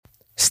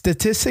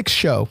Statistics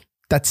show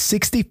that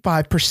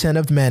 65%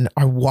 of men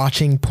are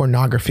watching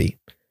pornography.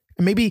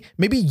 And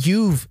maybe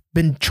you've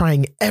been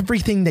trying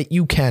everything that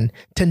you can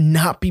to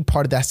not be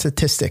part of that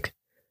statistic.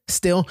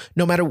 Still,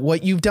 no matter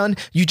what you've done,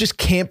 you just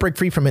can't break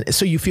free from it.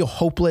 So you feel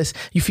hopeless,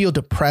 you feel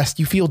depressed,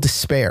 you feel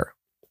despair,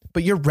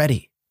 but you're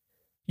ready.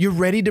 You're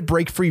ready to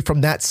break free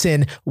from that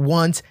sin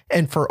once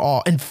and for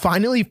all, and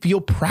finally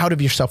feel proud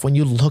of yourself when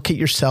you look at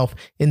yourself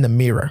in the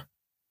mirror.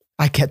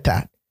 I get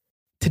that.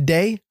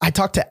 Today, I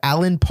talked to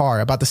Alan Parr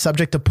about the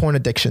subject of porn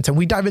addictions, and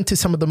we dive into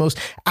some of the most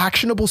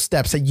actionable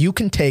steps that you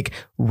can take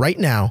right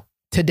now,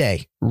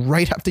 today,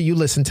 right after you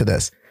listen to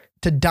this,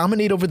 to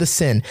dominate over the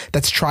sin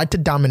that's tried to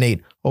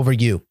dominate over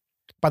you.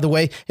 By the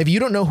way, if you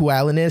don't know who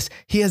Alan is,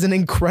 he has an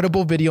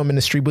incredible video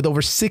ministry with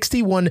over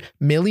 61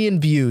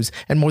 million views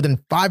and more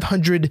than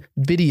 500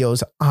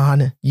 videos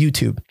on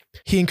YouTube.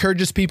 He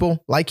encourages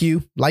people like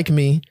you, like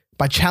me,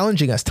 by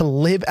challenging us to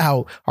live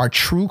out our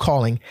true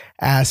calling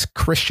as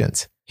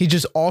Christians. He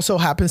just also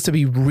happens to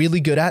be really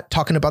good at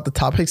talking about the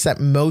topics that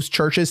most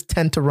churches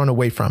tend to run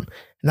away from.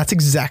 And that's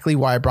exactly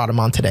why I brought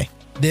him on today.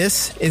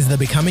 This is the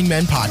Becoming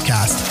Men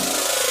podcast.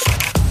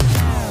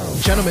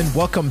 Gentlemen,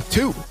 welcome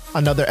to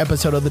another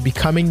episode of the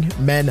Becoming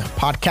Men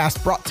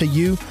podcast, brought to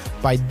you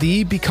by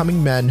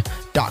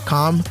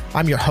thebecomingmen.com.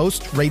 I'm your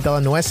host, Ray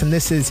Delanoes, and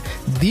this is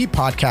the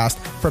podcast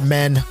for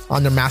men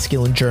on their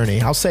masculine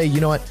journey. I'll say, you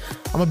know what?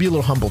 I'm going to be a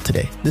little humble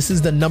today. This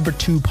is the number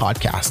 2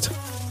 podcast,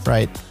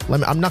 right?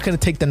 I'm not going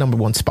to take the number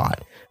 1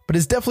 spot, but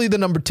it's definitely the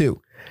number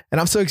 2. And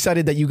I'm so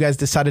excited that you guys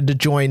decided to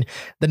join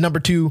the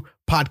number 2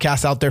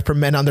 podcast out there for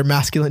men on their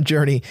masculine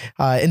journey.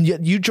 And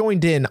you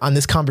joined in on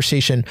this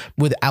conversation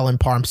with Alan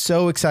Parr. I'm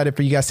so excited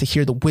for you guys to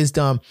hear the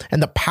wisdom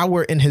and the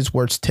power in his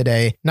words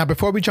today. Now,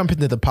 before we jump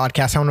into the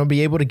podcast, I want to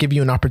be able to give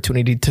you an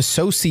opportunity to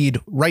sow seed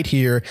right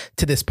here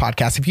to this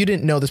podcast. If you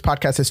didn't know, this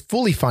podcast is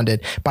fully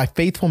funded by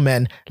faithful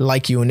men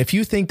like you. And if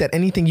you think that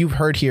anything you've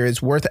heard here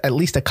is worth at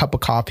least a cup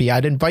of coffee,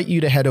 I'd invite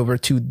you to head over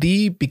to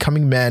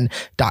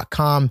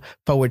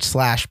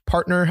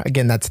thebecomingmen.com/partner.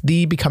 Again, that's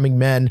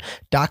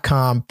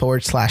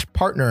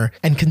thebecomingmen.com/partner,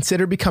 and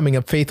consider becoming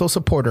a faithful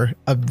supporter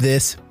of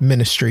this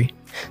ministry.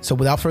 So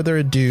without further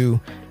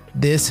ado,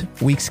 this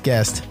week's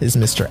guest is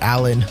Mr.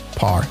 Alan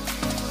Parr.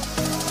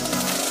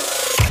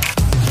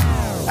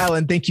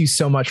 Alan, thank you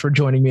so much for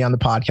joining me on the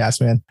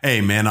podcast, man. Hey,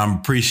 man, I'm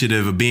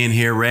appreciative of being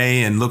here,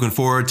 Ray, and looking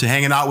forward to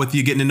hanging out with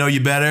you, getting to know you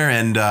better,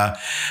 and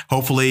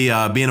hopefully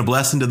being a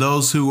blessing to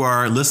those who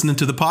are listening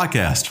to the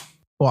podcast.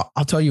 Well,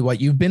 I'll tell you what,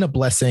 you've been a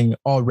blessing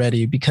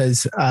already,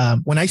 because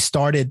when I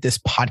started this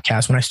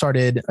podcast, when I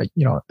started a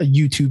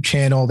YouTube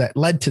channel that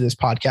led to this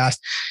podcast,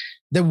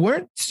 there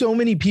weren't so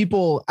many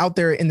people out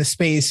there in the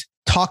space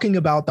talking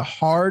about the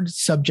hard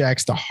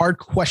subjects, the hard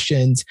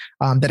questions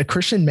that a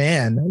Christian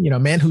man,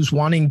 man who's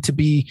wanting to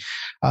be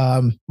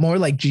more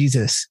like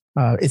Jesus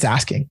is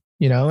asking.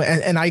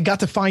 And I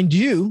got to find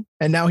you,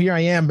 and now here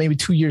I am, maybe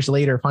 2 years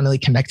later, finally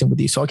connecting with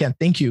you. So again,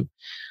 thank you.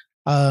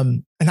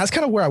 And that's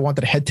kind of where I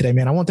wanted to head today,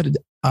 man. I wanted to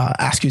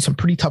ask you some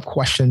pretty tough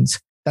questions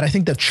that I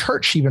think the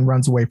church even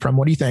runs away from.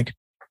 What do you think?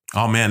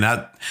 Oh man,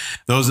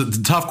 those are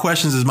the tough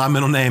questions is my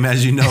middle name,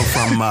 as you know,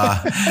 from my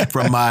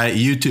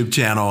YouTube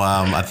channel.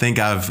 I think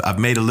I've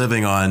made a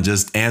living on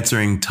just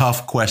answering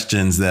tough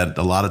questions that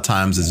a lot of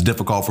times is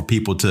difficult for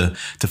people to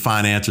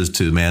find answers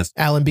to, man.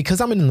 Alan, because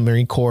I'm in the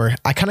Marine Corps,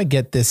 I kind of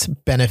get this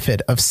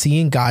benefit of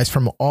seeing guys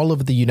from all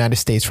over the United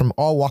States, from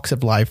all walks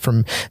of life,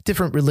 from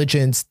different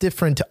religions,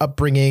 different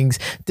upbringings,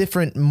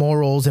 different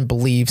morals and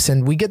beliefs,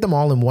 and we get them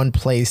all in one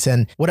place.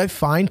 And what I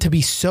find to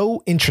be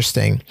so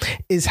interesting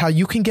is how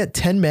you can get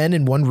 10 men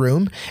in one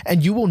room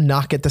and you will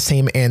not get the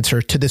same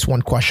answer to this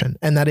one question.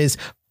 And that is,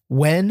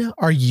 when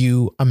are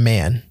you a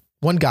man?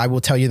 One guy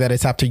will tell you that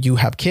it's after you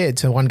have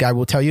kids. And one guy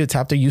will tell you it's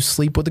after you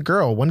sleep with a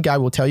girl. One guy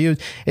will tell you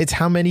it's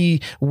how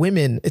many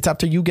women, it's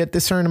after you get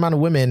this certain amount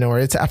of women, or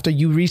it's after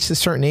you reach a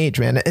certain age,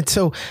 man. And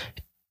so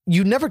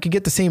you never could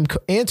get the same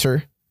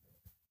answer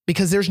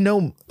because there's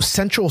no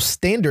central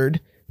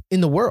standard in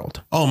the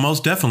world. Oh,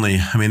 most definitely.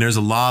 I mean, there's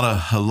a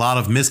lot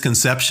of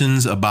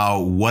misconceptions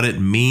about what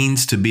it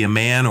means to be a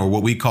man, or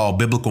what we call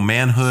biblical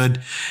manhood.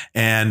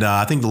 And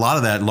I think a lot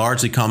of that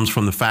largely comes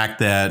from the fact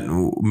that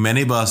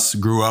many of us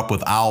grew up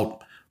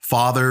without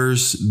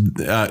fathers,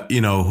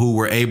 who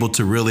were able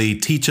to really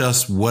teach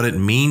us what it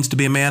means to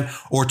be a man,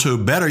 or to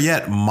better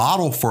yet,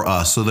 model for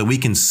us so that we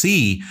can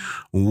see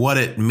what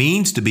it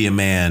means to be a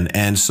man.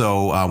 And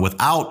so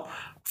without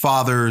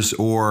fathers,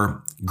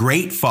 or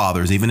great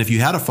fathers, even if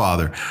you had a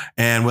father,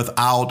 and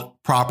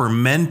without proper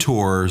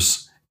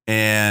mentors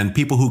and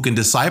people who can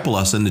disciple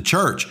us in the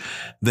church,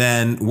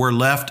 then we're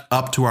left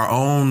up to our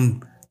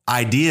own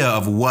idea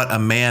of what a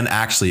man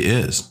actually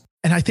is.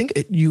 And I think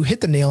you hit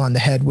the nail on the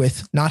head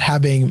with not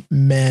having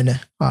men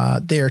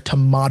there to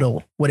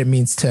model what it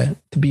means to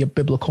be a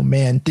biblical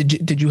man.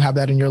 Did you have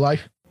that in your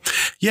life?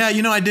 Yeah,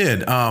 I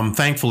did.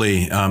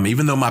 Thankfully,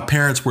 even though my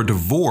parents were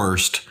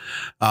divorced,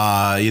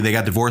 they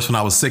got divorced when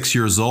I was 6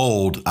 years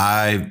old.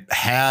 I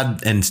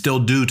had and still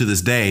do to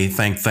this day.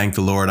 Thank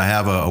the Lord. I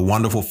have a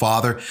wonderful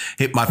father.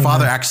 My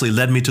father actually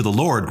led me to the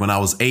Lord when I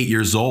was 8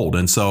 years old.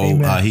 And so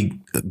he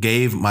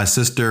gave my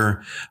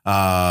sister, me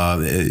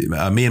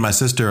and my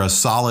sister, a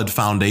solid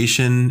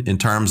foundation in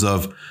terms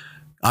of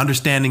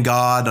understanding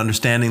God,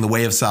 understanding the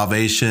way of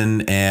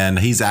salvation. And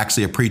he's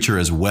actually a preacher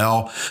as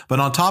well. But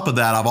on top of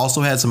that, I've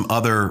also had some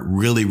other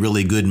really,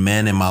 really good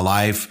men in my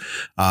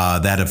life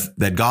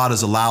that God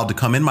has allowed to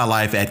come in my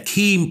life at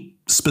key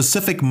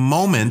specific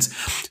moments.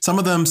 Some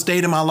of them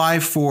stayed in my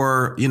life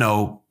for,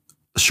 a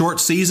short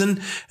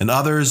season and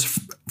others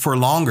for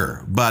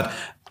longer. But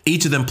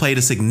each of them played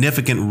a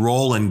significant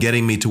role in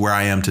getting me to where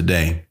I am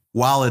today.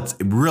 While it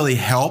really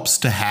helps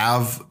to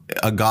have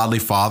a godly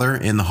father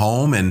in the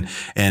home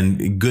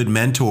and good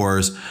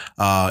mentors,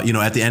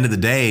 at the end of the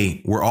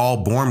day, we're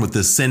all born with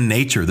this sin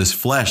nature, this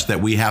flesh that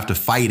we have to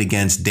fight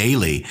against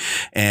daily.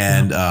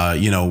 And,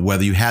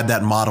 whether you had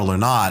that model or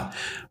not,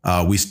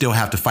 we still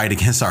have to fight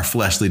against our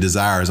fleshly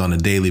desires on a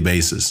daily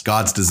basis.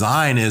 God's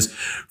design is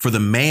for the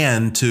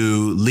man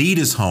to lead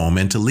his home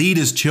and to lead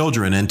his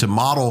children and to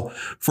model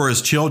for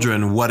his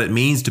children what it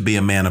means to be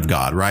a man of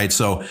God, right?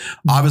 So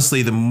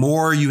obviously, the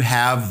more you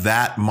have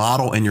that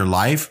model in your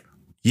life,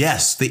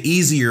 yes, the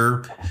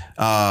easier,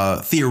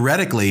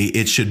 theoretically,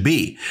 it should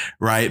be,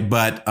 right?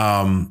 But,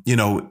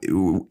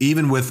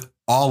 even with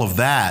all of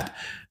that,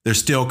 there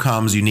still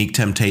comes unique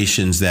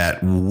temptations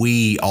that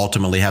we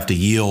ultimately have to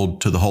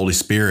yield to the Holy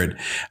Spirit,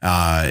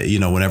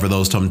 whenever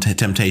those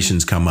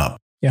temptations come up.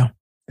 Yeah.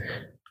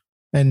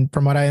 And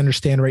from what I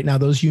understand right now,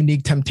 those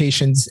unique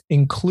temptations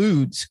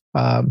includes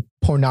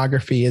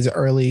pornography as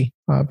early,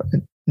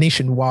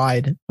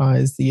 nationwide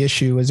is the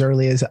issue, as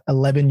early as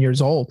 11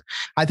 years old.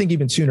 I think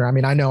even sooner. I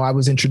mean, I know I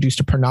was introduced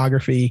to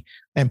pornography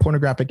and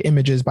pornographic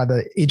images by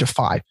the age of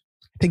 5. I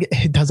think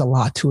it does a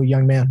lot to a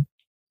young man.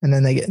 And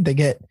then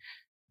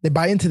they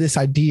buy into this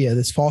idea,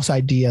 this false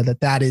idea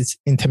that is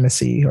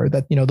intimacy, or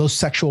that, those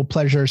sexual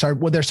pleasures are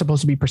what they're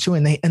supposed to be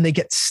pursuing. They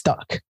get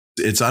stuck.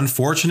 It's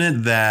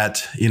unfortunate that,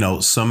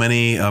 so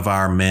many of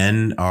our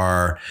men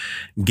are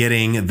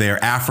getting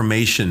their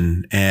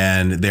affirmation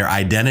and their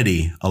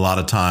identity a lot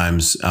of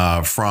times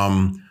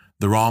from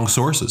the wrong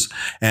sources.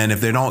 And if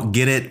they don't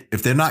get it,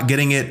 if they're not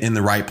getting it in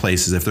the right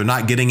places, if they're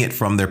not getting it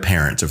from their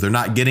parents, if they're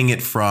not getting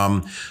it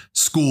from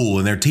school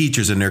and their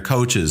teachers and their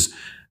coaches,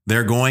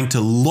 they're going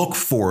to look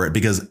for it,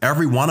 because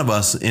every one of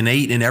us,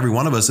 innate in every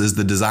one of us, is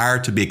the desire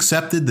to be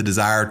accepted, the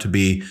desire to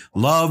be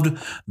loved,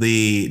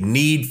 the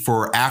need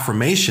for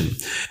affirmation.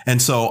 And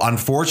so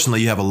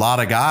unfortunately, you have a lot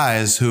of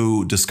guys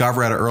who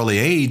discover at an early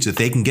age that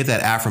they can get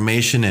that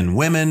affirmation in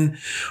women,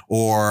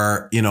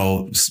 or,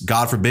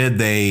 God forbid,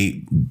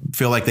 they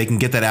feel like they can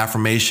get that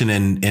affirmation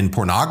in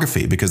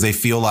pornography, because they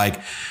feel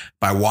like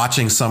by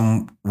watching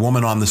some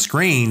woman on the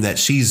screen that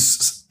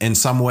she's in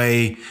some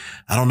way,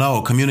 I don't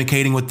know,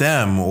 communicating with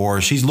them,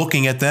 or she's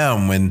looking at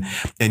them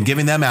and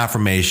giving them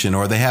affirmation,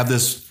 or they have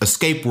this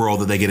escape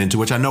world that they get into,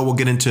 which I know we'll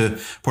get into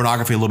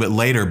pornography a little bit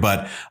later.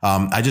 But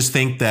I just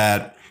think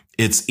that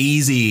it's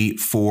easy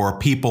for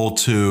people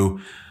to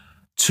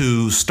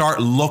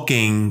start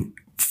looking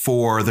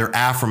for their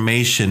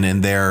affirmation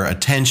and their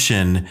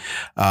attention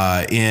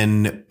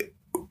in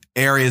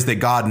areas that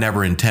God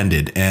never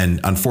intended. And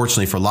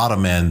unfortunately, for a lot of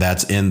men,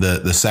 that's in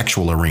the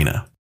sexual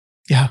arena.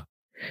 Yeah.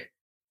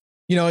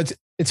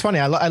 It's funny.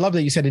 I love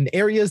that you said in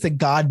areas that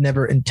God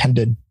never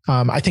intended.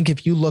 I think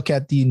if you look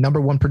at the number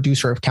one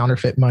producer of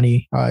counterfeit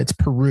money, it's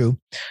Peru.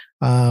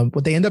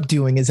 What they end up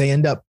doing is they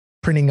end up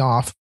printing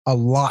off a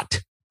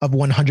lot of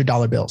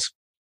 $100 bills,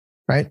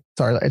 right?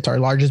 It's our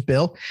largest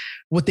bill.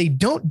 What they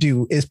don't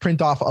do is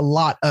print off a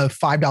lot of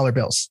 $5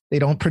 bills. They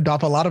don't print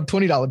off a lot of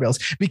 $20 bills,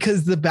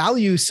 because the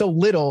value is so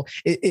little.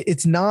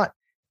 It's not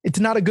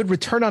a good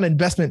return on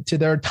investment to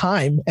their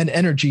time and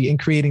energy in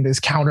creating this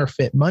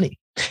counterfeit money.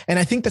 And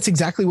I think that's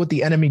exactly what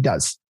the enemy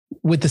does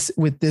with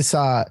this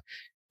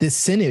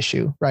sin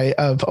issue, right?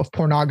 Of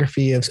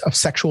pornography, of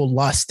sexual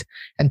lust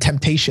and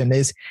temptation,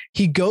 is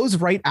he goes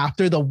right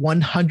after the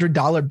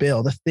 $100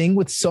 bill, the thing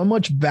with so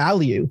much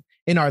value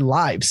in our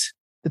lives,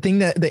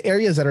 the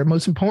areas that are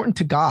most important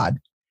to God,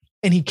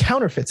 and he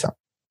counterfeits them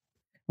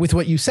with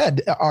what you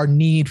said, our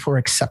need for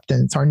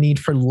acceptance, our need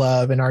for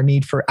love, and our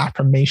need for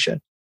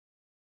affirmation.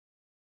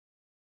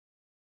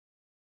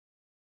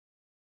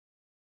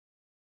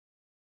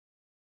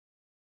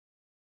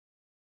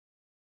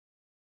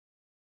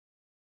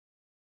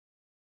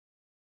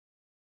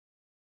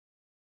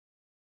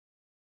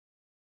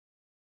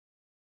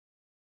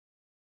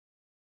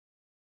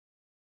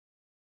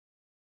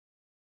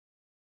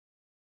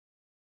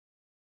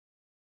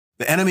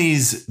 The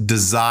enemy's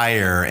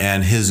desire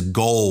and his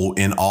goal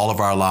in all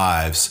of our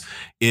lives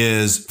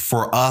is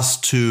for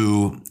us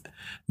to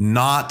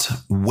not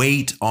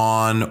wait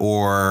on,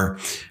 or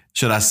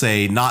should I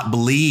say, not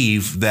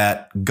believe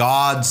that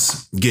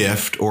God's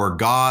gift or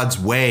God's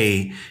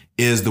way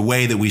is the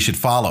way that we should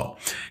follow.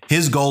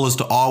 His goal is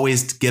to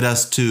always get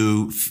us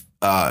to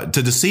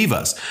to deceive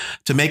us,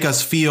 to make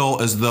us feel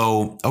as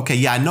though, okay,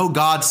 yeah, I know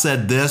God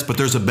said this, but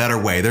there's a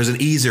better way. There's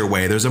an easier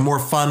way. There's a more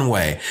fun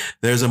way.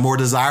 There's a more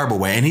desirable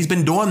way. And he's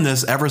been doing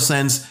this ever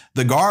since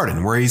the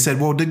garden, where he said,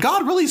 well, did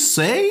God really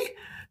say,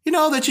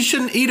 that you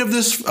shouldn't eat of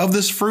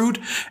this fruit?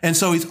 And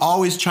so he's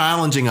always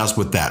challenging us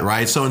with that,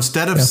 right? So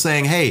instead of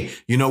saying, hey,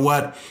 you know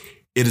what?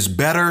 It is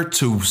better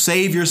to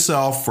save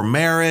yourself for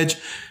marriage.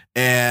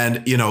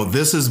 And,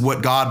 this is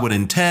what God would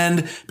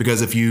intend,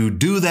 because if you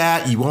do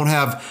that, you won't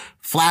have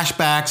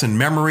flashbacks and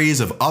memories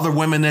of other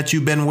women that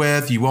you've been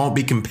with. You won't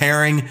be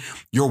comparing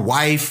your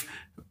wife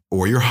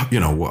or your,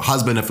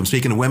 husband, if I'm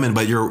speaking to women,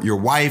 but your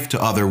wife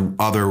to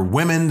other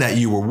women that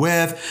you were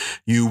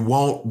with. You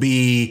won't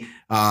be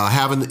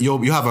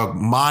you'll have a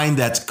mind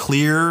that's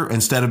clear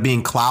instead of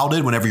being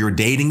clouded whenever you're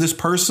dating this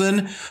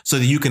person, so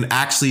that you can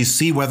actually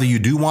see whether you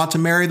do want to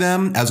marry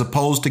them, as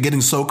opposed to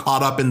getting so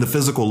caught up in the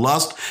physical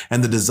lust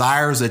and the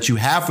desires that you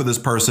have for this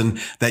person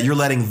that you're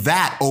letting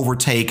that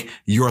overtake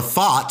your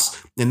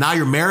thoughts. And now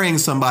you're marrying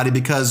somebody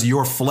because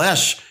your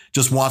flesh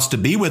just wants to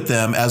be with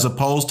them, as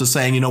opposed to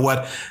saying, you know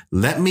what,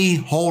 let me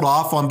hold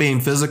off on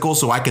being physical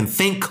so I can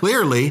think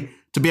clearly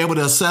to be able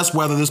to assess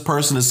whether this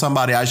person is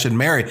somebody I should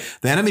marry.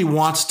 The enemy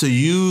wants to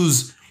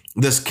use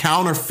this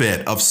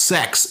counterfeit of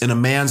sex in a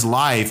man's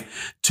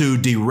life to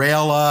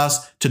derail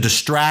us, to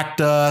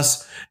distract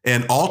us,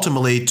 and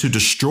ultimately to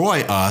destroy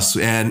us.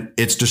 And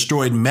it's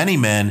destroyed many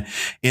men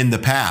in the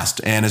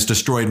past, and it's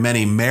destroyed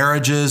many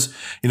marriages.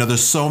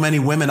 There's so many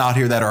women out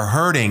here that are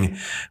hurting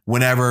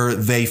whenever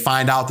they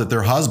find out that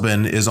their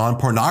husband is on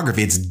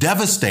pornography. It's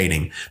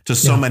devastating to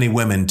so many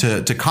women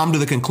to come to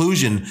the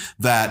conclusion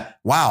that,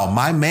 wow,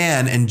 my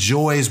man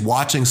enjoys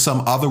watching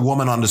some other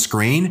woman on the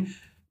screen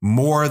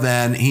more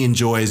than he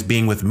enjoys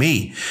being with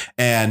me.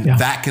 And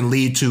that can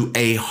lead to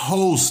a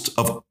host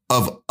of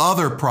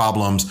other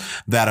problems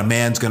that a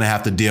man's going to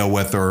have to deal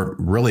with, or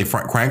really,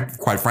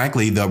 quite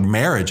frankly, the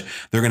marriage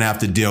they're going to have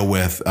to deal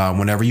with.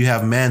 Whenever you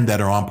have men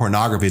that are on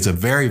pornography, it's a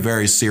very,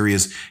 very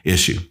serious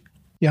issue.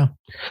 Yeah.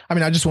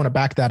 I just want to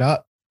back that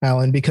up,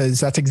 Alan, because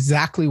that's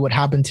exactly what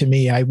happened to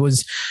me.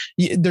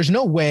 There's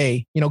no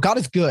way, God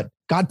is good.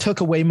 God took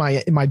away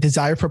my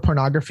desire for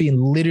pornography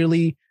in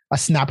literally a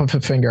snap of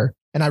a finger.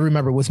 And I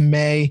remember it was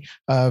May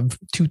of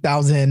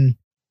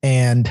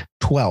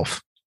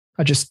 2012.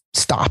 I just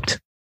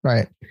stopped,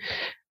 right?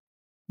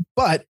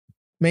 But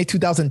May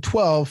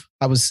 2012,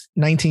 I was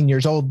 19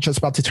 years old, just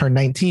about to turn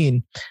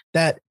 19.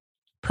 That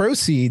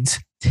proceeds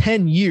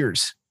 10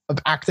 years of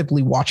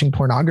actively watching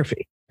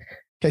pornography.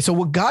 Okay, so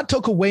what God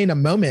took away in a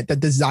moment, the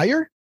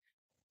desire,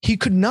 he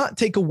could not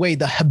take away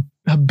the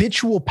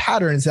habitual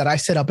patterns that I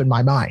set up in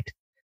my mind.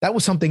 That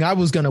was something I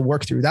was going to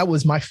work through. That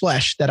was my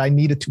flesh that I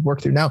needed to work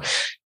through. Now,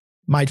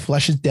 my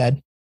flesh is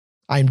dead.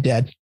 I'm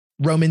dead.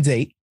 Romans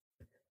 8.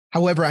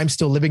 However, I'm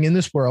still living in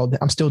this world.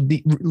 I'm still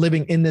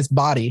living in this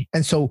body.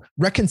 And so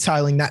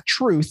reconciling that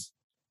truth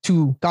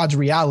to God's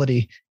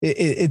reality,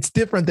 it's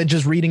different than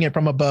just reading it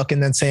from a book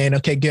and then saying,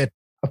 okay, good,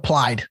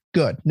 applied,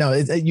 good. No,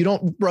 you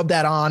don't rub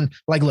that on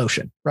like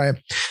lotion, right?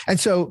 And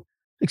so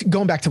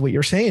going back to what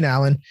you're saying,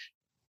 Alan,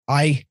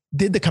 I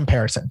did the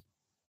comparison,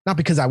 not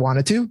because I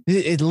wanted to.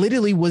 It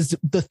literally was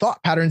the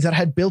thought patterns that I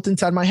had built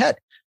inside my head.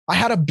 I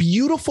had a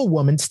beautiful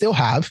woman, still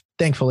have,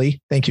 thankfully.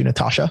 Thank you,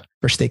 Natasha,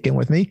 for sticking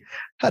with me.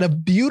 Had a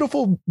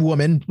beautiful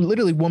woman,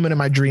 literally woman in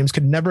my dreams.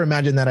 Could never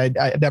imagine that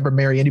I'd ever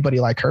marry anybody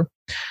like her.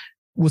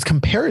 Was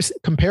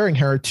comparing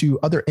her to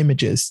other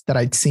images that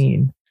I'd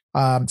seen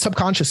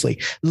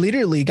subconsciously.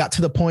 Literally got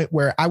to the point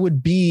where I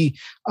would be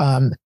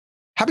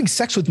having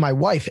sex with my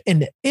wife,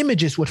 and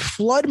images would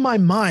flood my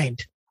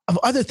mind of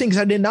other things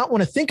I did not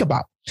want to think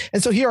about.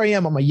 And so here I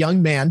am, I'm a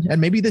young man, and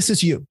maybe this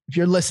is you. If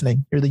you're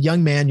listening, you're the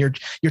young man, you're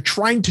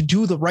trying to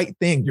do the right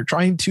thing. You're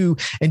trying to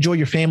enjoy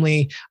your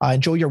family,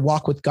 enjoy your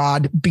walk with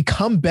God,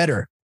 become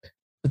better.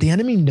 But the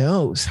enemy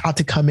knows how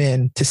to come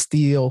in to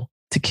steal,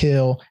 to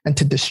kill, and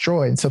to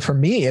destroy. And so for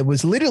me, it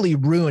was literally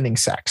ruining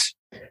sex,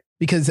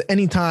 because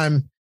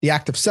anytime the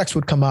act of sex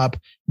would come up,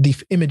 the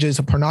images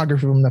of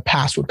pornography from the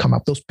past would come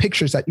up. Those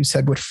pictures that you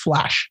said would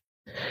flash.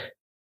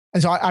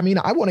 And so,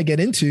 I want to get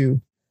into,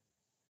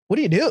 what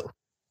do you do?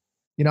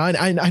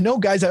 And I know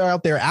guys that are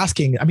out there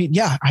asking, I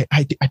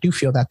do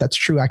feel that that's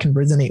true. I can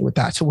resonate with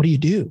that. So what do you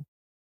do?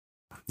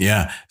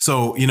 Yeah.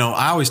 So,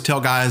 I always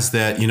tell guys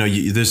that,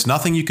 there's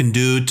nothing you can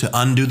do to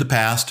undo the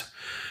past.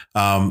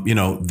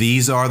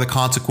 These are the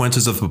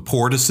consequences of the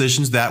poor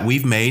decisions that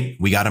we've made.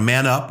 We got to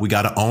man up. We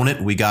got to own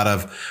it. We got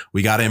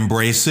to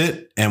embrace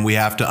it. And we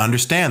have to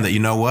understand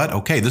that,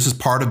 okay, this is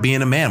part of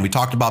being a man. We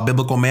talked about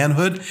biblical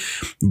manhood.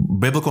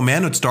 Biblical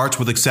manhood starts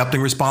with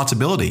accepting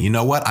responsibility. You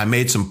know what? I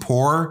made some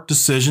poor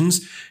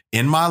decisions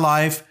in my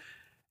life,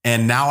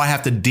 and now I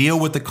have to deal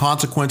with the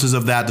consequences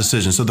of that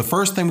decision. So the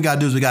first thing we got to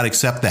do is we got to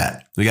accept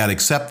that. We got to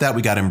accept that.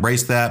 We got to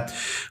embrace that.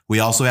 We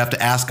also have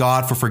to ask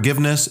God for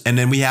forgiveness. And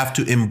then we have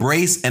to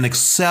embrace and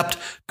accept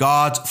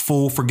God's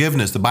full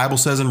forgiveness. The Bible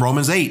says in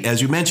Romans 8,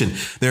 as you mentioned,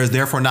 there is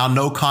therefore now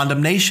no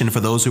condemnation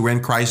for those who are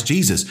in Christ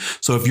Jesus.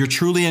 So if you're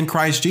truly in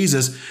Christ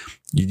Jesus,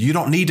 You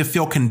don't need to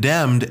feel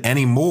condemned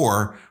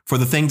anymore for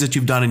the things that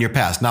you've done in your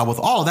past. Now, with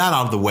all of that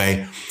out of the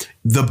way,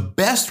 the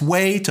best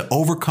way to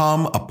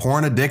overcome a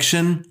porn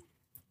addiction,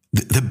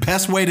 the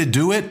best way to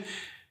do it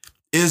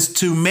is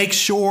to make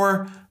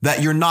sure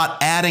that you're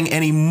not adding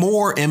any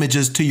more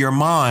images to your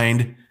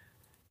mind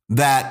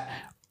that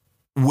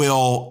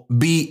will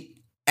be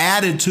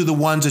added to the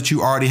ones that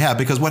you already have.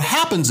 Because what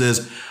happens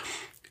is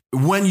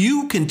when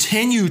you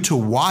continue to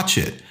watch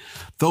it,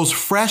 those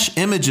fresh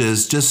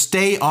images just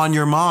stay on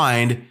your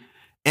mind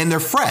and they're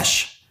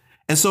fresh.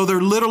 And so they're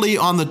literally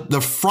on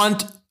the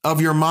front of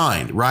your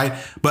mind, right?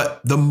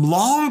 But the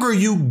longer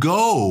you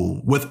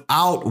go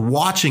without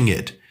watching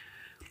it,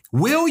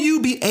 will you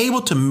be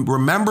able to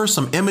remember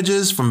some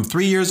images from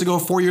 3 years ago,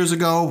 4 years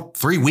ago,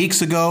 3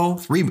 weeks ago,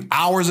 3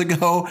 hours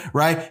ago,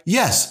 right?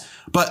 Yes,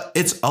 but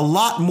it's a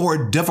lot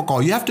more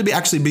difficult. You have to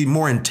actually be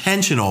more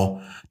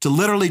intentional to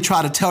literally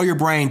try to tell your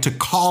brain to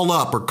call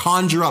up or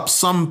conjure up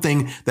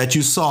something that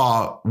you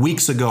saw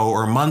weeks ago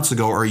or months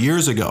ago or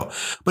years ago.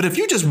 But if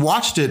you just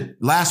watched it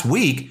last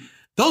week,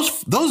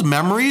 those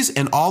memories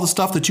and all the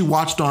stuff that you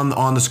watched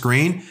on the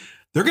screen,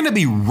 they're going to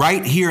be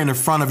right here in the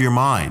front of your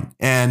mind.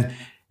 And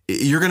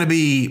you're going to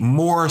be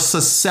more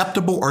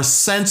susceptible or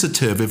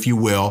sensitive, if you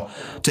will,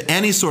 to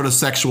any sort of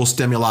sexual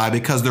stimuli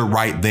because they're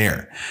right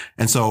there.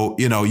 And so,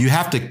 you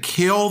have to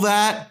kill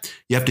that.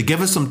 You have to give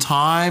it some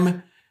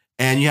time.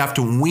 And you have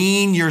to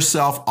wean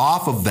yourself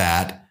off of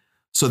that.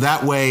 So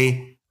that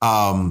way,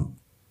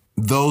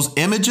 those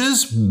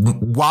images,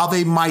 while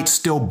they might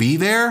still be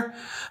there,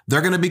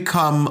 they're going to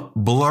become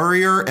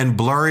blurrier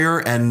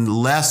and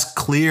less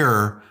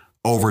clear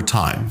over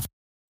time.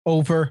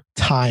 Over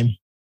time.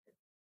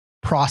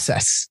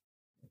 Process.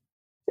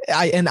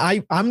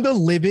 I'm the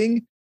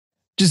living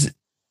just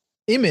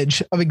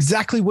image of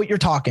exactly what you're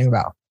talking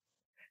about.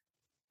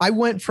 I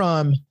went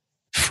from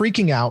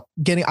freaking out,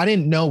 I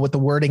didn't know what the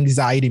word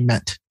anxiety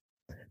meant,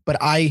 but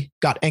I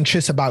got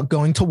anxious about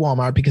going to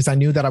Walmart because I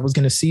knew that I was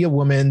going to see a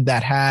woman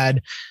that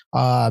had,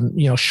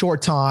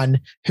 shorts on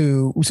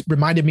who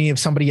reminded me of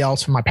somebody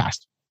else from my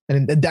past.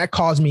 And that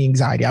caused me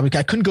anxiety. I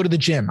couldn't go to the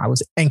gym. I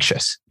was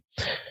anxious.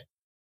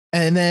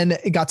 And then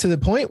it got to the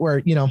point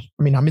where,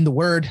 I'm in the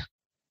Word,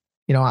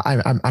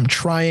 I'm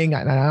trying,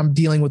 and I'm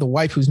dealing with a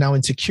wife who's now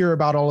insecure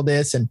about all of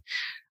this, and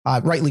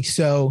rightly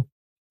so.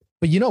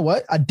 But you know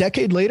what? A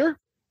decade later,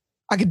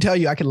 I can tell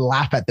you, I could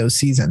laugh at those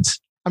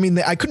seasons. I mean,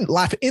 I couldn't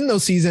laugh in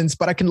those seasons,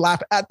 but I can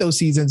laugh at those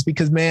seasons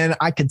because, man,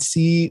 I could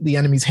see the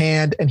enemy's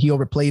hand and he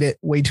overplayed it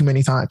way too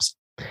many times.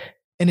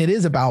 And it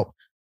is about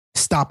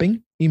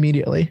stopping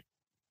immediately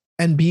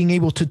and being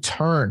able to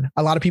turn.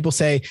 A lot of people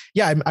say,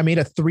 yeah, I made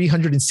a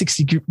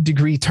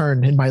 360-degree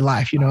turn in my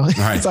life.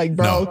 Right. It's like,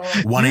 bro,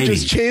 180. You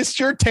just chased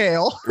your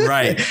tail.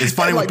 Right. It's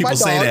funny when people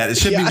say that. It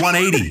should be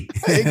 180.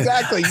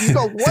 Exactly. You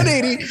go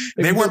 180.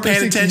 They weren't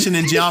paying attention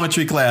in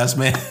geometry class,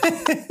 man.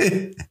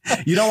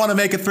 You don't want to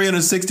make a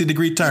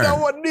 360-degree turn. You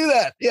don't want to do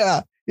that.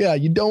 Yeah. Yeah.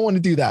 You don't want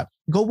to do that.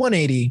 Go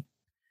 180.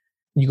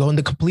 You go in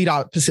the complete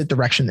opposite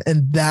direction.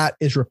 And that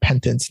is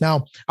repentance.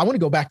 Now, I want to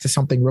go back to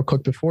something real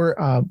quick before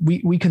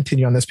we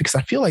continue on this, because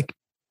I feel like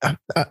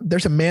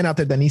there's a man out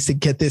there that needs to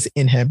get this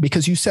in him,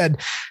 because you said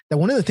that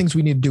one of the things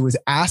we need to do is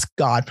ask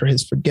God for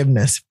his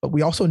forgiveness, but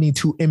we also need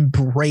to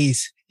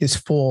embrace his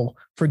full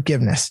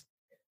forgiveness.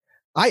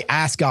 I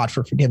asked God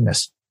for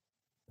forgiveness,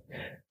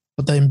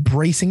 but the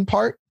embracing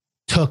part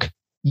took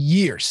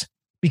years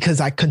because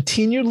I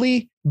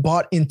continually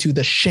bought into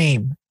the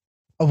shame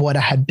of what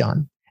I had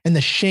done. And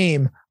the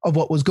shame of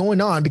what was going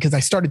on, because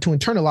I started to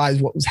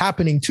internalize what was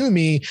happening to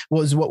me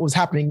was what was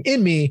happening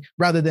in me,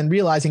 rather than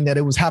realizing that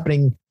it was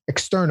happening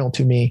external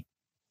to me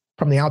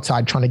from the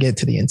outside, trying to get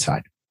to the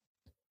inside.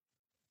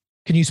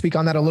 Can you speak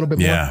on that a little bit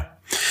more?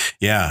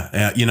 Yeah.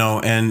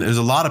 And there's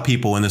a lot of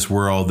people in this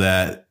world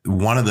that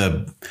one of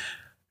the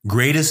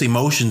greatest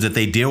emotions that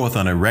they deal with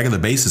on a regular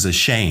basis is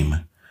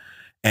shame.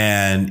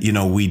 And,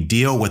 we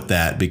deal with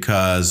that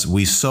because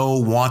we so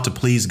want to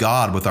please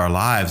God with our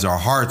lives. Our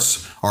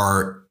hearts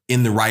are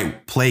in the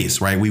right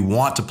place, right? We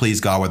want to please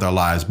God with our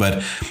lives.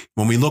 But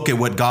when we look at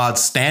what God's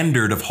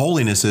standard of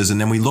holiness is, and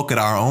then we look at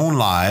our own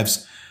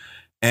lives,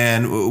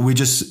 and we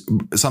just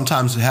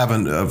sometimes have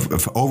an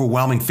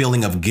overwhelming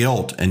feeling of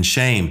guilt and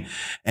shame.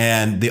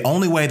 And the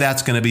only way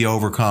that's going to be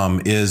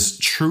overcome is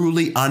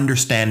truly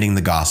understanding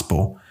the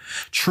gospel,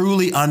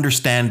 truly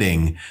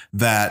understanding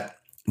that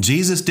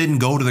Jesus didn't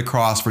go to the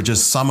cross for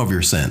just some of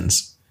your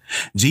sins.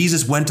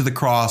 Jesus went to the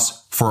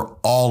cross for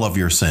all of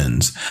your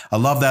sins. I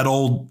love that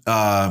old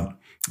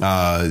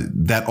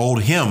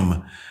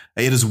hymn,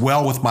 "It Is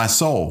Well With My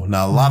Soul."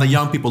 Now, a lot of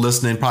young people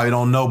listening probably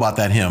don't know about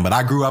that hymn, but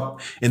I grew up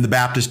in the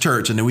Baptist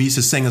church, and we used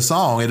to sing a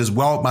song, "It Is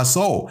Well With My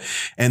Soul."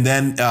 And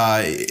then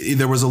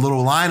there was a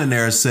little line in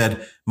there that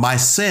said, "My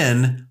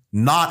sin,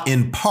 not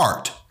in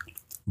part,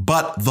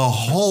 but the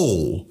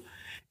whole,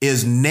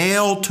 is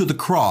nailed to the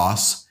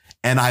cross,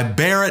 and I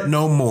bear it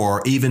no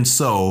more. Even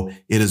so,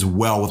 it is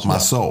well with my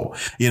soul."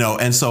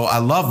 And so I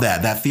love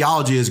that. That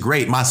theology is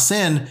great. My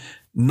sin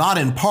not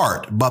in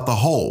part, but the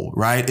whole,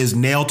 right, is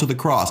nailed to the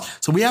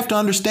cross. So we have to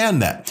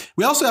understand that.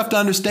 We also have to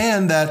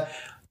understand that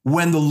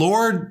when the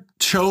Lord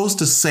chose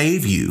to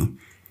save you,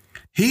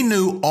 he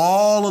knew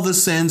all of the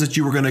sins that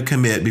you were going to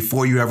commit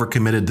before you ever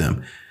committed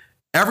them.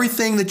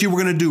 Everything that you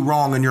were going to do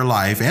wrong in your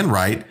life and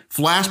right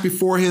flashed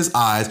before his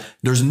eyes.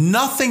 There's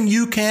nothing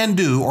you can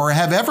do or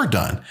have ever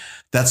done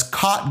that's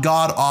caught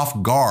God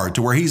off guard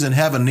to where he's in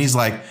heaven and he's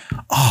like,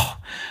 oh,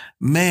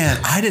 man,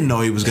 I didn't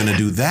know he was going to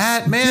do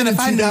that. Man, if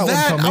I knew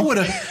that, I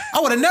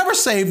would have never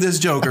saved this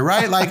joker,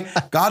 right?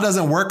 Like, God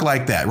doesn't work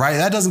like that, right?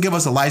 That doesn't give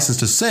us a license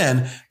to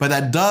sin, but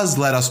that does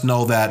let us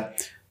know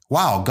that,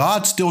 wow,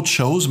 God still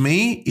chose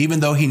me,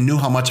 even though he knew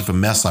how much of a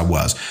mess I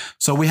was.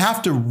 So we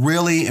have to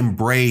really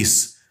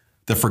embrace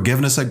the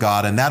forgiveness of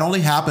God. And that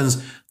only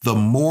happens the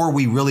more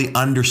we really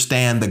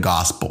understand the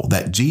gospel,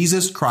 that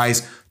Jesus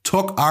Christ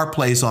took our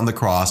place on the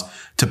cross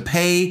to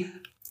pay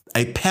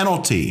a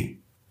penalty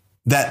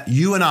that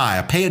you and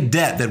I pay a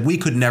debt that we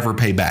could never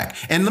pay back.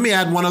 And let me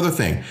add one other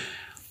thing.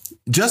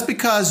 Just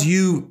because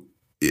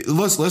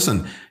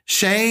listen,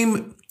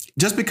 shame,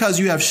 just because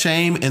you have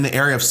shame in the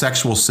area of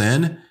sexual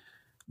sin,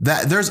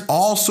 that there's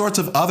all sorts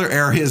of other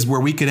areas where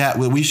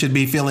we should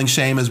be feeling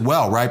shame as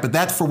well, right? But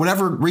that, for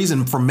whatever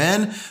reason, for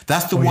men,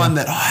 that's the one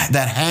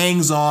that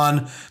hangs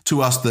on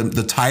to us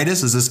the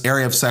tightest, is this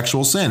area of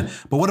sexual sin.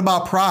 But what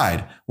about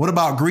pride? What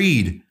about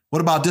greed?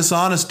 What about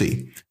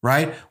dishonesty,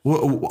 right?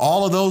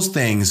 All of those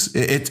things,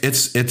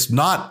 it's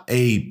not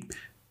a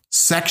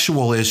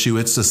sexual issue.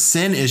 It's a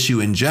sin issue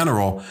in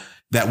general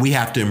that we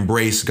have to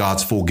embrace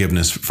God's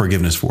forgiveness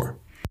for.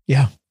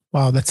 Yeah.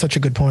 Wow. That's such a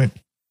good point.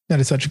 That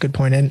is such a good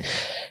point. And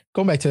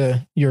going back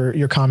to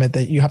your comment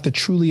that you have to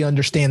truly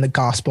understand the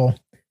gospel,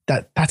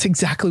 that's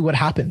exactly what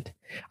happened.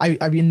 I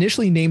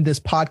initially named this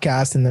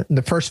podcast in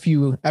the first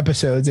few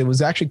episodes. It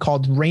was actually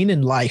called Reign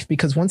in Life,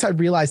 because once I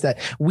realized that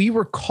we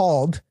were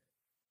called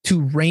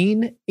to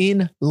reign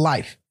in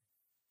life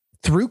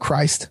through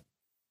Christ,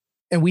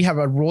 and we have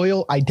a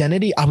royal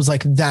identity, I was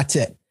like, that's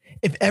it.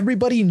 If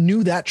everybody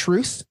knew that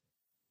truth,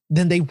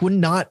 then they would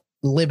not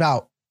live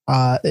out,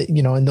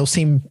 in those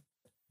same,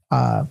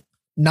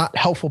 not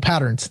helpful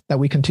patterns that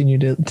we continue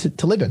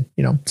to live in,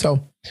 So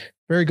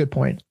very good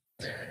point.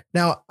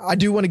 Now, I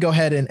do want to go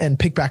ahead and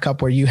pick back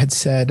up where you had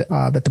said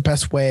that the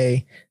best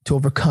way to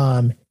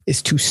overcome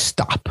is to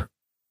stop.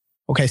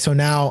 Okay, so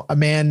now a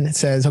man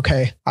says,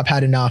 okay, I've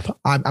had enough.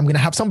 I'm going to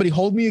have somebody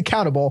hold me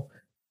accountable.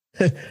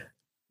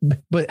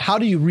 But how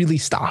do you really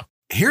stop?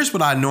 Here's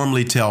what I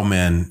normally tell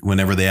men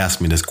whenever they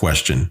ask me this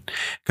question,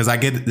 because I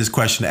get this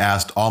question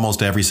asked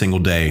almost every single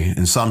day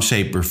in some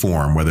shape or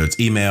form, whether it's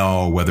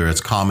email, whether it's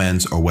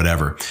comments or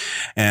whatever.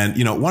 And,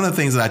 one of the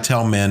things that I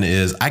tell men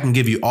is I can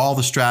give you all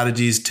the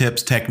strategies,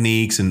 tips,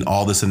 techniques, and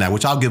all this and that,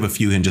 which I'll give a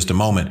few in just a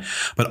moment.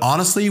 But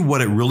honestly,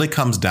 what it really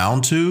comes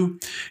down to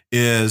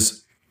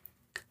is,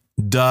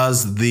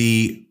 is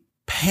the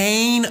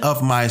pain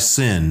of my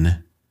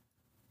sin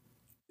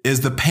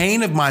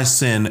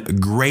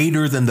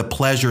greater than the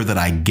pleasure that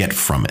I get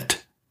from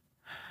it?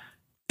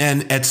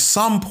 And at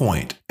some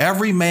point,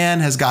 every man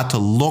has got to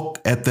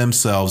look at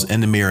themselves in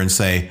the mirror and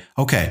say,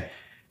 okay,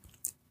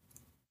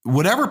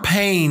 whatever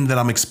pain that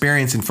I'm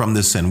experiencing from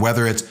this sin,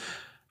 whether it's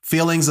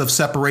feelings of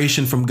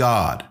separation from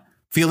God,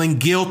 feeling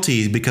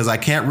guilty because I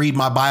can't read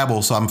my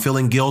Bible, so I'm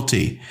feeling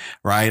guilty,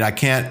 right? I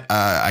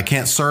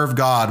can't serve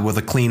God with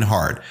a clean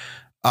heart.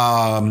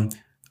 I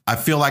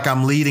feel like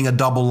I'm leading a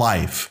double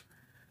life.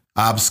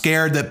 I'm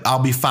scared that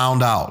I'll be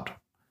found out.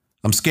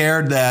 I'm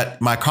scared that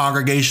my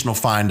congregation will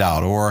find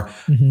out, or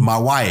my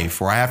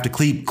wife, or I have to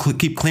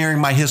keep clearing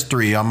my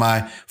history on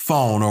my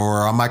phone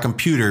or on my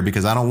computer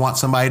because I don't want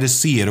somebody to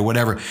see it or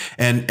whatever.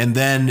 And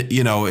then,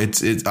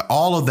 it's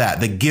all of that,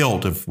 the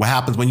guilt of what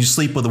happens when you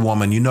sleep with a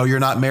woman, you're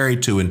not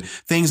married to, and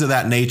things of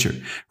that nature,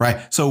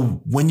 right? So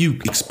when you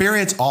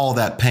experience all of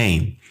that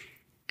pain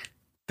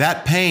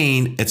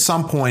at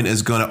some point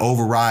is going to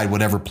override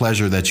whatever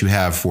pleasure that you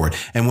have for it.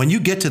 And when you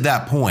get to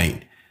that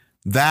point,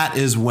 that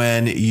is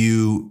when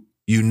you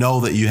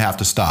know that you have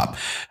to stop.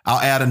 I'll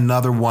add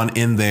another one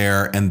in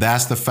there, and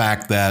that's the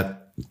fact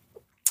that,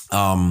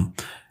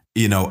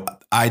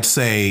 I'd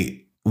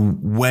say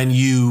when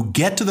you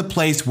get to the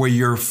place where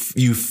you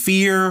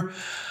fear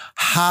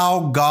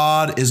how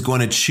God is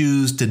going to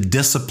choose to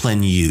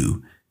discipline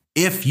you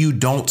if you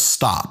don't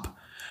stop.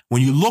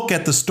 When you look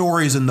at the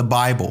stories in the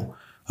Bible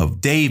of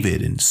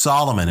David and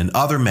Solomon and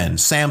other men,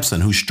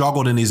 Samson, who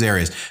struggled in these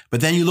areas, but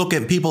then you look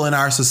at people in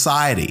our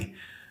society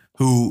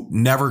who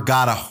never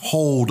got a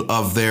hold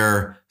of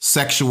their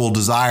sexual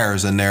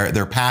desires and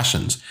their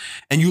passions.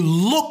 And you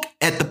look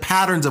at the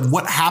patterns of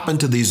what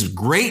happened to these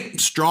great,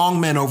 strong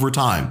men over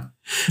time.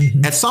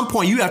 At some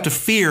point, you have to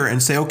fear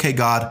and say, okay,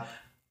 God,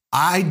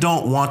 I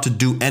don't want to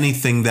do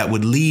anything that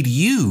would lead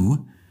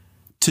you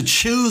to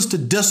choose to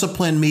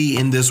discipline me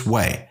in this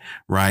way,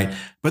 right?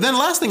 But then the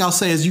last thing I'll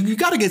say is you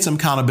got to get some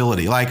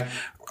accountability. Like,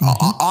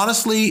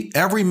 honestly,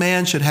 every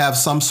man should have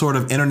some sort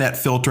of internet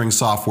filtering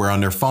software on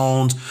their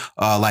phones,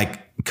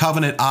 like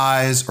Covenant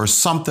Eyes or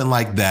something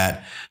like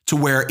that, to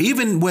where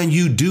even when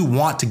you do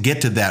want to get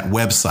to that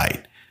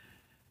website,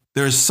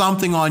 there's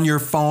something on your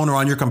phone or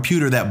on your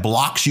computer that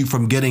blocks you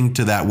from getting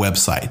to that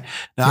website.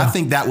 Now, I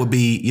think that would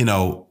be,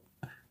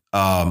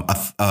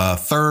 a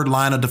third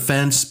line of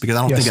defense, because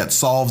I don't think that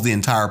solves the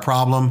entire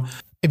problem.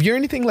 If you're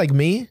anything like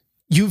me,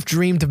 you've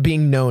dreamed of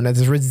being known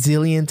as a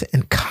resilient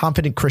and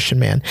confident Christian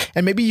man.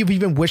 And maybe you've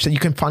even wished that you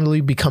can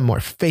finally become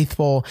more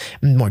faithful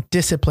and more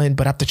disciplined,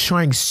 but after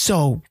trying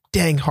so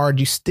dang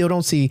hard, you still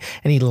don't see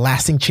any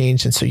lasting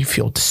change. And so you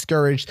feel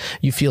discouraged,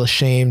 you feel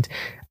ashamed.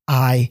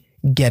 I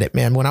get it,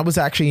 man. When I was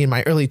actually in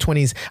my early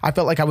 20s, I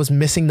felt like I was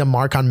missing the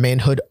mark on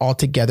manhood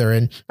altogether.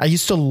 And I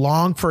used to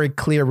long for a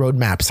clear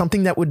roadmap,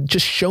 something that would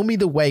just show me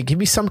the way, give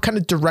me some kind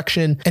of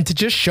direction, and to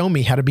just show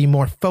me how to be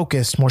more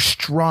focused, more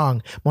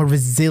strong, more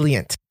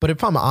resilient. But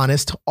if I'm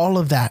honest, all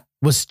of that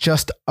was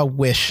just a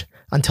wish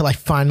until I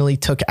finally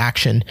took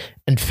action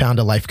and found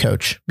a life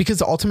coach. Because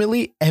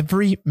ultimately,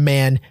 every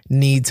man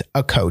needs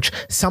a coach,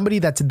 somebody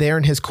that's there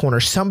in his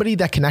corner, somebody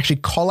that can actually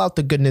call out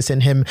the goodness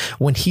in him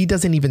when he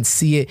doesn't even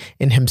see it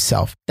in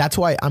himself. That's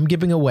why I'm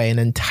giving away an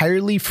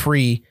entirely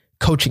free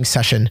coaching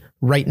session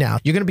right now.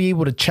 You're going to be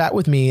able to chat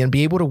with me and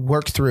be able to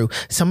work through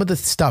some of the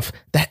stuff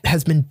that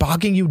has been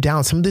bogging you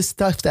down, some of this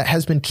stuff that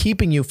has been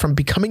keeping you from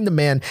becoming the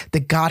man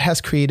that God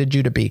has created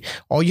you to be.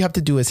 All you have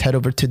to do is head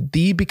over to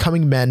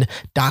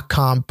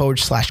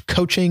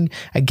thebecomingmen.com/coaching.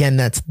 Again,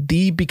 that's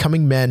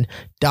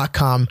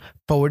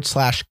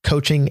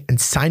thebecomingmen.com/coaching,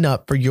 and sign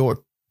up for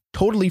your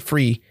totally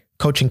free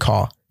coaching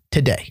call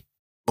today.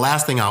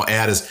 Last thing I'll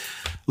add is,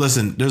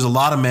 listen, there's a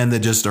lot of men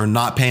that just are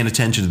not paying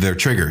attention to their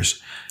triggers.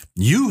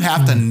 You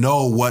have to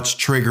know what's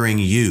triggering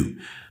you.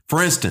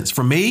 For instance,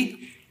 for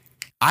me,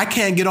 I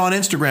can't get on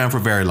Instagram for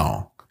very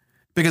long,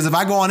 because if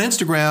I go on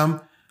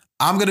Instagram,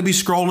 I'm going to be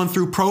scrolling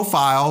through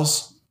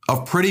profiles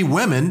of pretty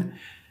women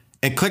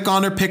and click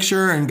on their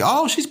picture and,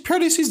 oh, she's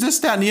pretty, she's this,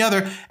 that, and the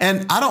other.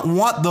 And I don't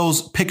want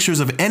those pictures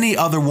of any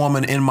other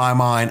woman in my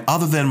mind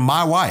other than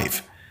my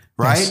wife,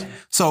 right? Yes.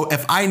 So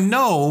if I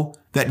know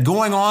that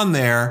going on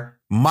there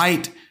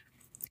might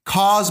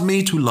cause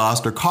me to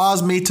lust or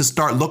cause me to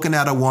start looking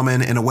at a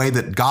woman in a way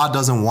that God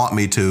doesn't want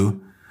me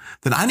to,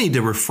 then I need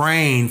to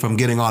refrain from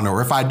getting on there.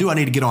 Or if I do, I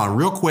need to get on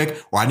real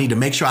quick, or I need to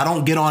make sure I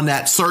don't get on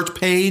that search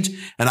page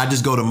and I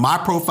just go to my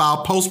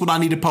profile, post what I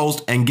need to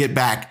post, and get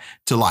back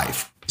to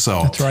life.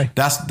 So that's right.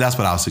 That's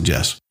what I would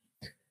suggest.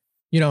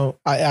 You know,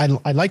 I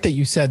like that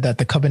you said that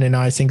the covenant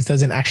eyes things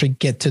doesn't actually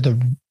get to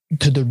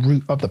the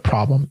root of the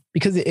problem,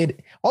 because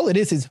all it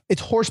is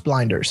it's horse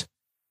blinders.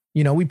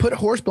 You know, we put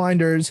horse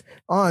blinders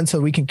on so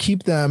we can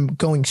keep them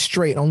going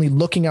straight, only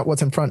looking at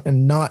what's in front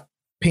and not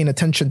paying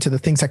attention to the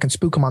things that can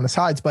spook them on the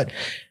sides. But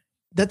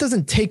that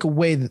doesn't take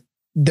away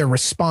their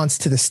response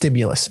to the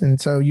stimulus. And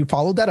so you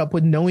followed that up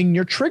with knowing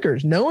your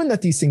triggers, knowing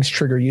that these things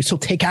trigger you. So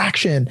take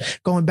action.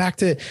 Going back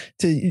to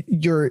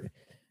your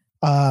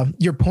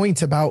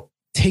points about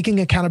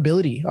taking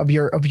accountability of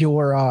your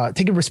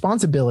taking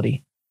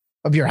responsibility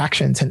of your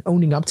actions and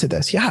owning up to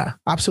this. Yeah,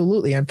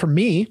 absolutely. And for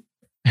me,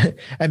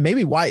 and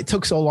maybe why it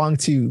took so long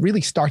to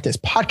really start this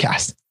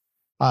podcast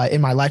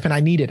in my life. And I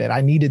needed it. I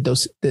needed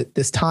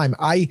this time.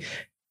 I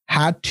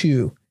had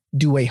to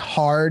do a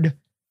hard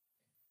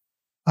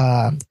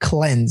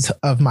cleanse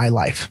of my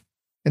life.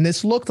 And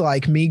this looked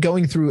like me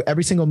going through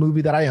every single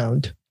movie that I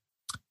owned.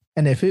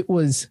 And if it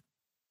was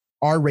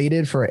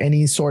R-rated for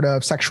any sort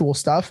of sexual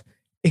stuff,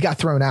 it got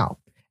thrown out.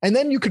 And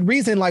then you could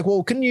reason like,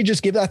 well, couldn't you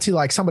just give that to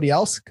like somebody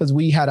else? Because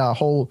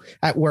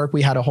at work,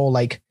 we had a whole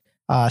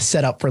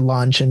set up for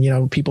lunch, and, you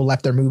know, people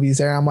left their movies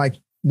there. I'm like,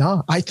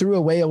 no, I threw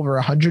away over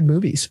 100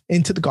 movies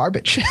into the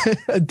garbage,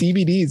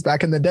 DVDs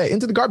back in the day,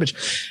 into the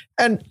garbage.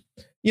 And,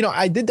 you know,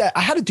 I did that.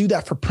 I had to do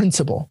that for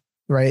principle.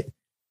 Right.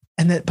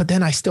 But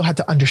then I still had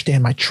to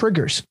understand my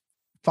triggers,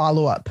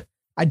 follow up.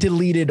 I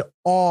deleted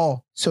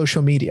all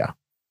social media.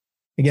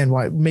 Again,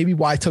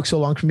 why it took so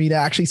long for me to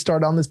actually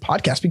start on this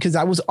podcast, because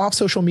I was off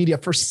social media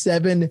for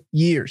 7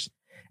 years.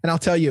 And I'll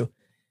tell you,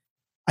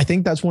 I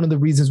think that's one of the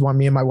reasons why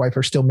me and my wife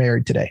are still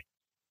married today.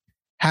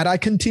 Had I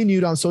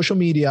continued on social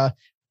media,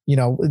 you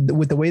know,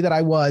 with the way that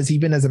I was,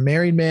 even as a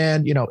married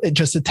man, you know,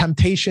 the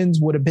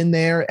temptations would have been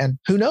there, and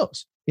who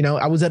knows, you know,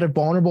 I was at a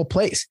vulnerable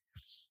place.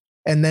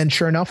 And then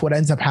sure enough, what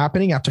ends up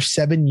happening after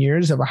 7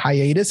 years of a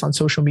hiatus on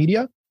social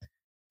media,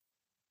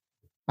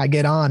 I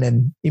get on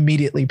and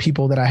immediately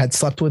people that I had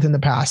slept with in the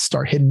past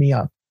start hitting me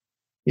up,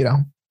 you know,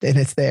 and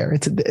it's there.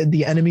 It's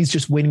the enemy's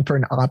just waiting for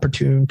an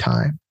opportune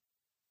time.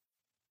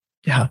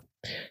 Yeah.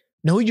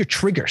 Know your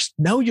triggers,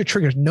 know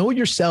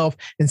yourself,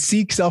 and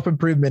seek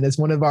self-improvement is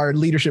one of our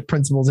leadership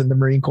principles in the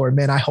Marine Corps.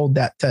 Man, I hold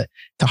that to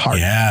heart.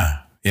 Yeah.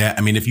 Yeah.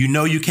 I mean, if you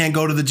know you can't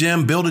go to the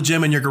gym, build a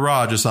gym in your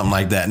garage or something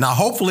like that. Now,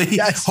 hopefully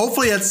at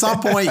some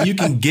point you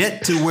can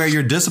get to where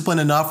you're disciplined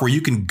enough where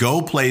you can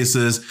go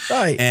places,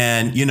 right,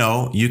 and, you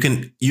know, you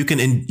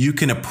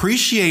can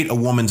appreciate a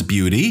woman's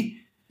beauty.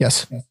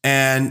 Yes.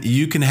 And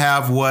you can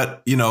have I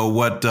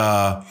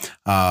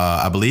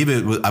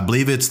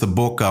believe it's the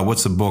book.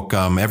 What's the book?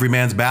 Every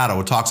Man's Battle.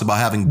 It talks about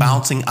having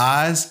bouncing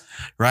eyes,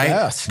 right?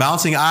 Yes.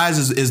 Bouncing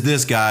eyes is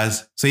this,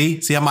 guys.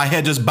 See how my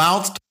head just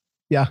bounced?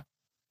 Yeah.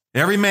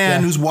 Every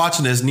man who's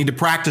watching this need to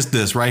practice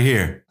this right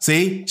here.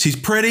 See, she's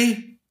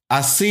pretty.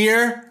 I see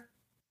her.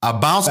 I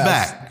bounce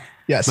back.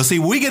 Yes. But see,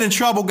 we get in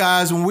trouble,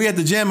 guys, when we're at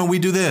the gym and we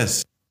do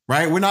this,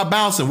 right? We're not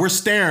bouncing. We're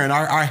staring.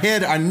 Our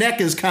head, our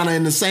neck is kind of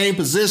in the same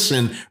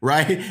position,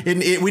 right?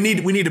 And we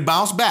need to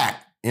bounce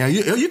back. You know,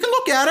 you can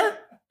look at her.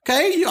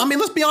 Okay. I mean,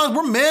 let's be honest.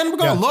 We're men. We're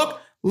going to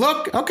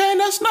look. Okay.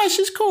 That's nice.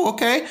 She's cool.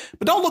 Okay.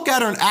 But don't look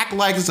at her and act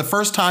like it's the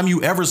first time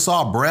you ever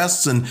saw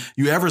breasts and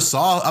you ever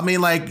saw. I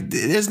mean, like,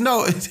 there's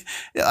no,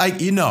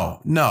 like,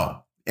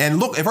 no. And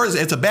look,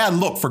 it's a bad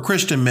look for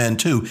Christian men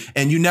too.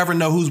 And you never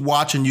know who's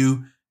watching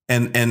you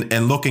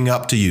and looking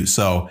up to you.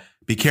 So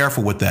be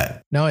careful with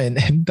that. No,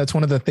 and that's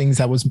one of the things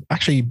that was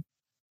actually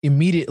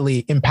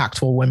immediately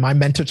impactful when my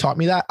mentor taught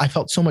me that. I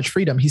felt so much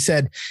freedom. He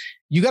said,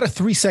 you got a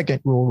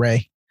 3-second rule,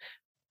 Ray.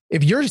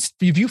 If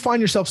you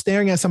find yourself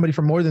staring at somebody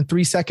for more than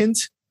 3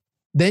 seconds,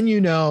 then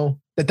you know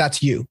that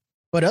that's you.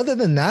 But other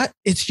than that,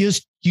 it's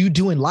just you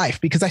doing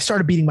life, because I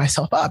started beating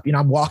myself up. You know,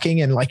 I'm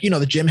walking and like, you know,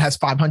 the gym has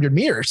 500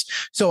 mirrors.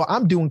 So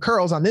I'm doing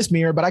curls on this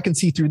mirror, but I can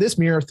see through this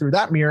mirror, through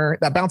that mirror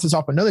that bounces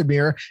off another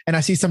mirror. And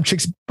I see some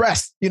chick's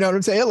breast. You know what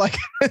I'm saying? Like,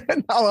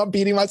 now I'm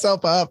beating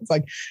myself up. It's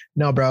like,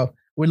 no, bro,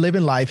 we're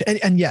living life.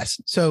 And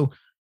yes, so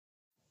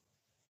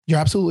you're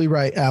absolutely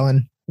right,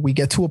 Alan. We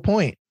get to a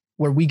point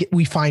where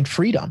we find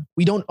freedom.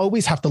 We don't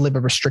always have to live a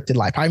restricted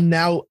life. I'm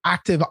now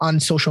active on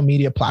social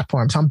media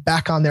platforms. I'm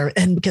back on there.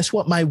 And guess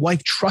what? My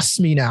wife trusts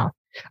me now.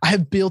 I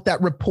have built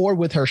that rapport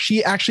with her.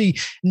 She actually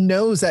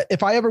knows that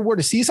if I ever were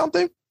to see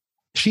something,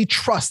 she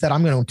trusts that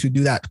I'm going to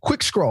do that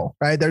quick scroll,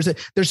 right? There's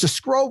a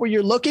scroll where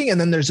you're looking, and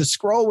then there's a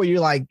scroll where you're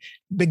like,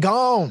 be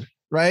gone,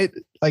 right?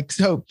 Like,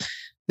 so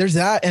there's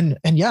that. And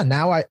yeah,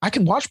 now I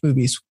can watch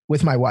movies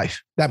with my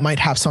wife that might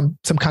have some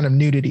kind of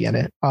nudity in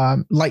it.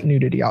 Light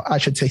nudity, I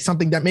should say,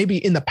 something that maybe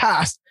in the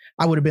past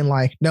I would have been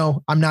like,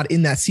 no, I'm not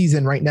in that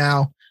season right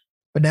now.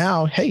 But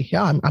now, hey,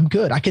 yeah, I'm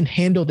good. I can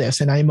handle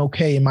this and I'm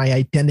okay in my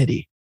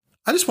identity.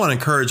 I just want to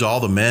encourage all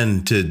the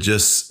men to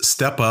just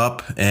step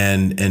up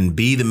and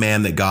be the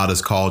man that God has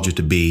called you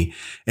to be.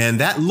 And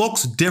that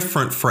looks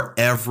different for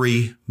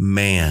every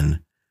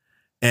man.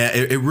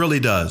 And it really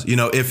does. You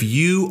know, if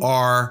you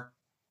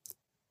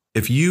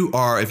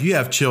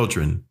have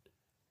children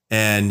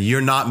and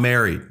you're not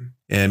married,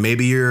 and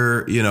maybe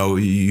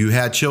you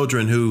had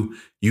children who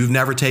you've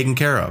never taken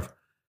care of,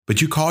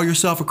 but you call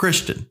yourself a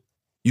Christian.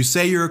 You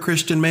say you're a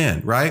Christian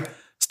man, right?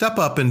 Step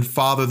up and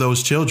father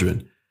those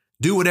children.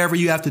 Do whatever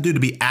you have to do to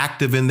be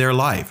active in their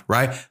life,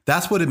 right?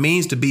 That's what it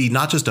means to be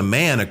not just a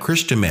man, a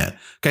Christian man.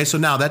 Okay, so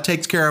now that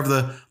takes care of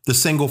the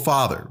single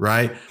father,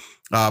 right?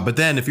 But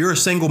then if you're a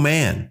single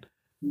man,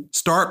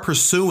 start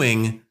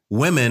pursuing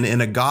women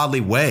in a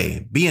godly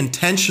way. Be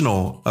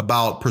intentional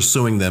about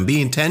pursuing them. Be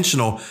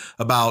intentional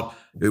about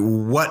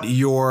what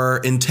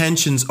your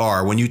intentions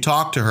are when you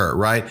talk to her,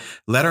 right?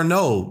 Let her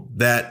know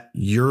that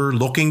you're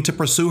looking to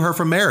pursue her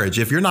for marriage.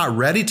 If you're not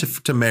ready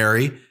to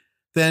marry,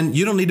 then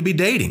you don't need to be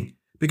dating.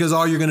 Because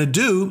all you're going to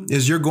do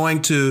is you're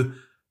going to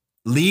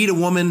lead a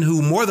woman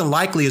who more than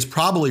likely is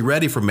probably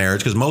ready for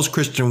marriage, because most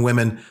Christian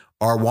women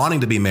are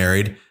wanting to be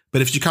married.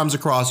 But if she comes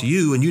across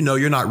you and you know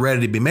you're not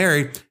ready to be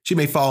married, she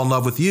may fall in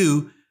love with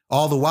you.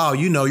 All the while,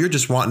 you know, you're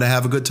just wanting to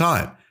have a good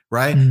time,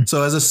 right? Mm.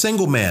 So as a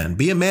single man,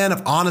 be a man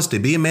of honesty,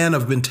 be a man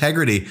of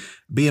integrity,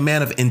 be a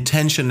man of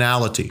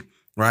intentionality,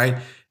 right?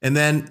 And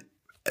then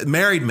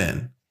married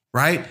men,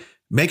 right?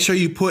 Make sure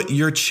you put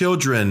your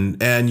children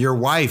and your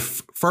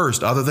wife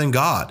first, other than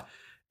God.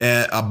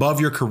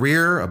 Above your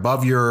career,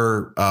 above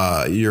your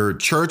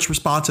church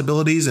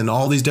responsibilities and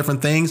all these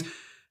different things.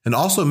 And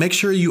also make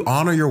sure you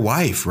honor your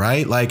wife,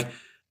 right? Like,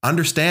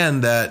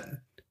 understand that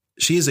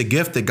she is a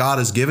gift that God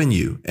has given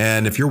you.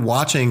 And if you're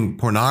watching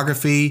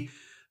pornography,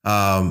 you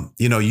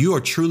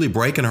are truly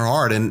breaking her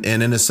heart. And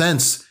in a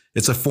sense,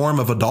 it's a form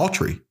of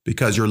adultery,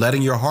 because you're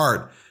letting your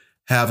heart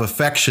have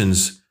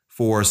affections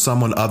for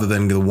someone other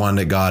than the one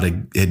that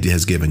God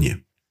has given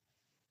you.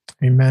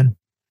 Amen.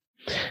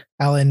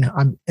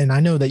 Alan, and I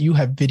know that you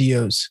have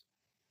videos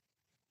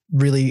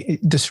really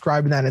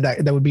describing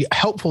that would be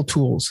helpful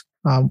tools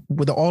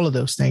with all of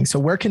those things. So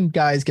where can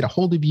guys get a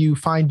hold of you,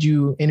 find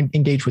you, and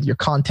engage with your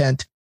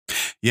content?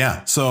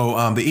 Yeah.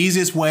 So the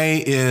easiest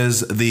way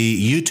is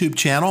the YouTube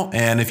channel.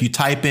 And if you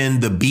type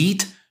in The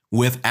Beat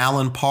with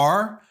Alan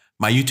Parr,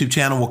 my YouTube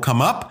channel will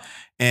come up.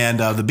 And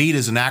The Beat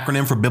is an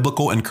acronym for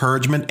Biblical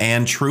Encouragement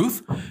and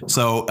Truth.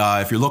 So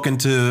if you're looking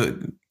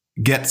to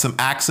get some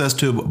access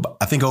to,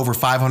 I think, over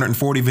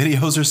 540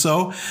 videos or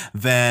so,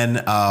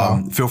 then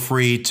feel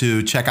free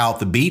to check out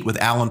The Beat with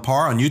Alan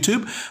Parr on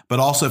YouTube. But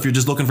also, if you're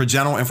just looking for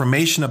general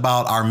information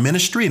about our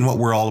ministry and what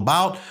we're all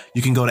about,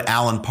 you can go to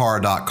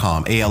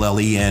allenparr.com,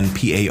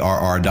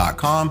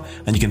 ALLENPARR.com,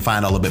 and you can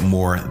find out a little bit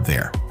more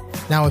there.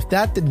 Now, if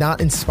that did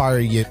not inspire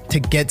you to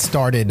get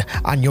started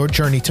on your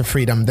journey to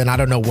freedom, then I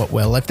don't know what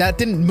will. If that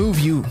didn't move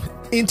you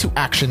into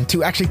action,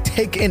 to actually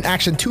take in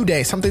action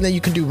today, something that you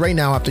can do right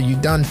now after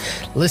you've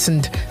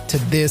listened to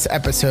this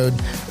episode,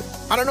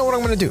 I don't know what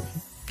I'm going to do.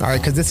 All right.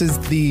 Because this is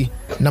the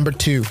number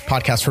 2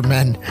 podcast for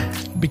men,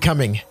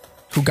 becoming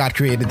who God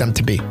created them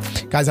to be.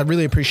 Guys, I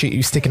really appreciate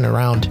you sticking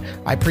around.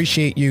 I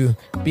appreciate you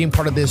being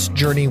part of this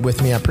journey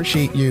with me. I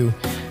appreciate you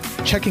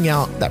checking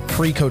out that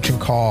free coaching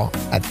call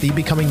at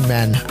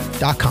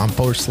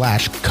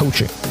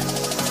thebecomingmen.com/coaching.